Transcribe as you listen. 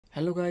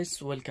Hello guys,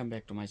 welcome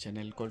back to my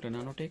channel called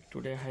Nanotech.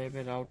 Today I have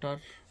a router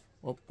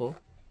Oppo,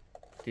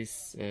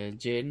 this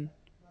Gen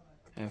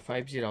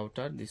 5G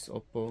router. This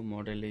Oppo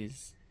model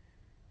is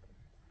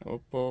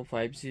Oppo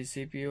 5G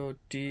CPU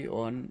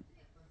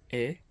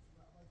T1A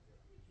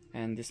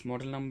and this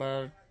model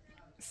number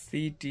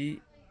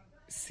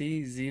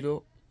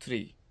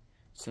CTC03.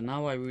 So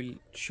now I will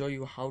show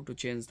you how to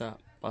change the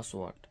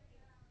password.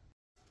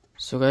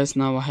 So guys,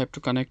 now I have to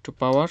connect to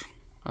power.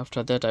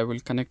 After that I will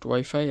connect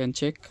Wi-Fi and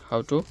check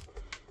how to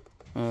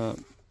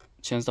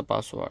change the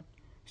password.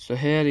 So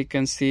here you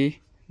can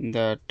see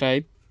the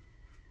type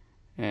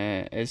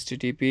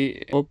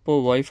http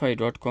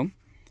oppowifi.com.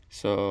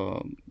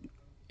 so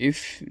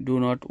if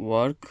do not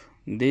work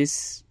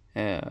this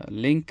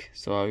link,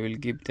 so I will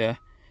give the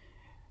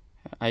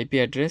IP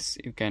address.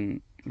 You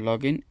can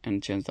log in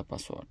and change the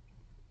password.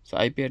 So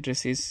IP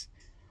address is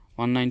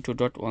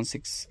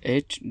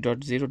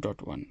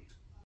 192.168.0.1.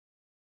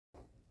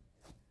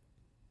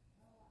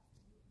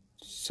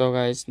 So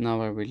guys,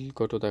 now I will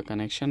go to the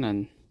connection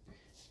and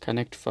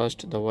connect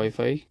first the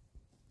Wi-Fi.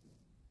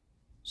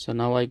 So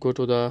now I go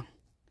to the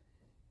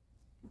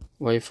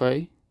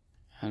Wi-Fi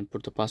and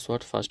put the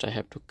password. First I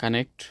have to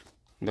connect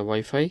the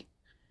Wi-Fi.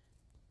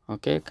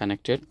 Okay,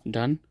 connected,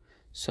 done.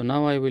 So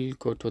now I will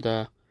go to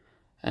the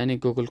any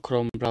Google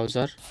Chrome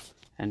browser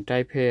and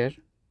type here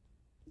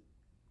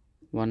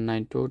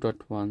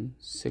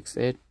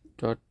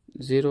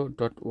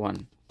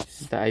 192.168.0.1.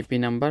 This is the IP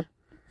number.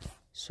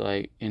 So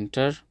I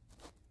enter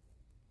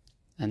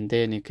and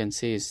then you can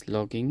see it's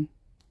logging.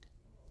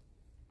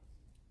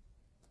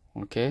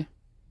 Okay,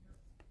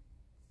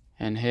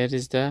 and here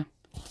is the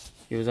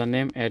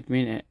username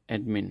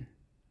admin.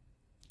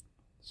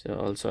 So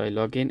also I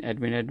log in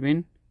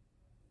admin.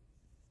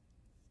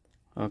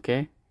 Okay,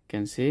 you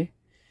can see.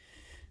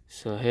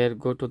 So here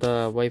go to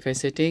the Wi-Fi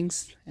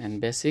settings and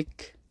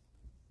basic.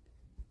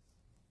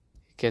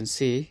 You can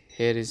see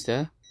here is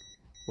the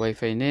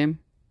Wi-Fi name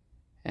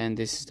and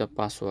this is the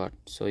password.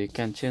 So you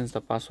can change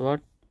the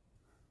password.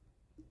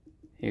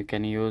 You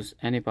can use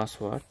any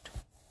password.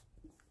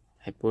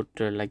 I put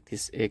like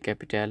this: A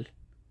capital,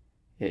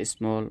 A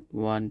small,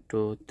 1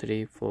 2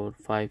 3 4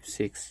 5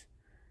 6,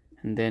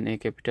 and then A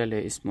capital,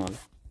 A small,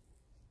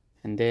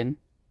 and then you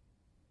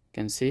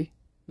can see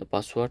the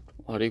password,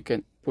 or you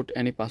can put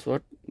any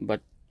password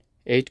but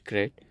 8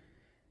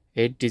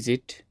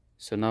 digit.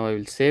 So now I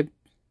will save.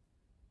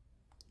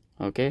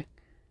 Okay,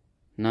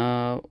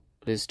 now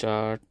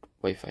restart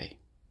Wi-Fi.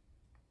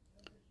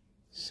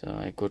 So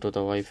I go to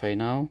the Wi-Fi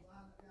now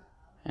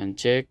and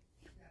check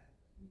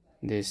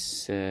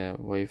this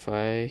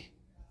Wi-Fi.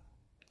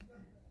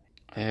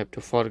 I have to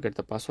forget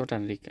the password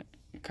and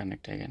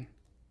reconnect again.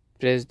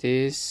 Press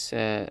this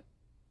and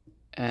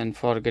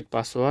forget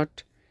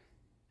password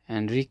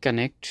and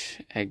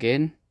reconnect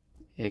again.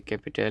 A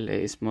capital,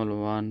 A small,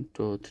 1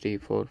 2 3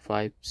 4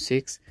 5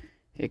 6,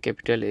 A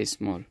capital, A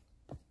small,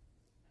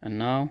 and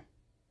now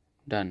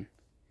done.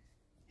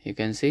 You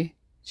can see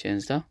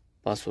change the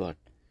password.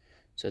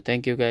 So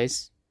thank you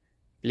guys.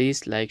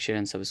 Please like, share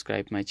and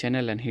subscribe my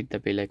channel and hit the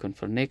bell icon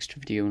for next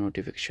video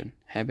notification.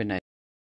 Have a nice day.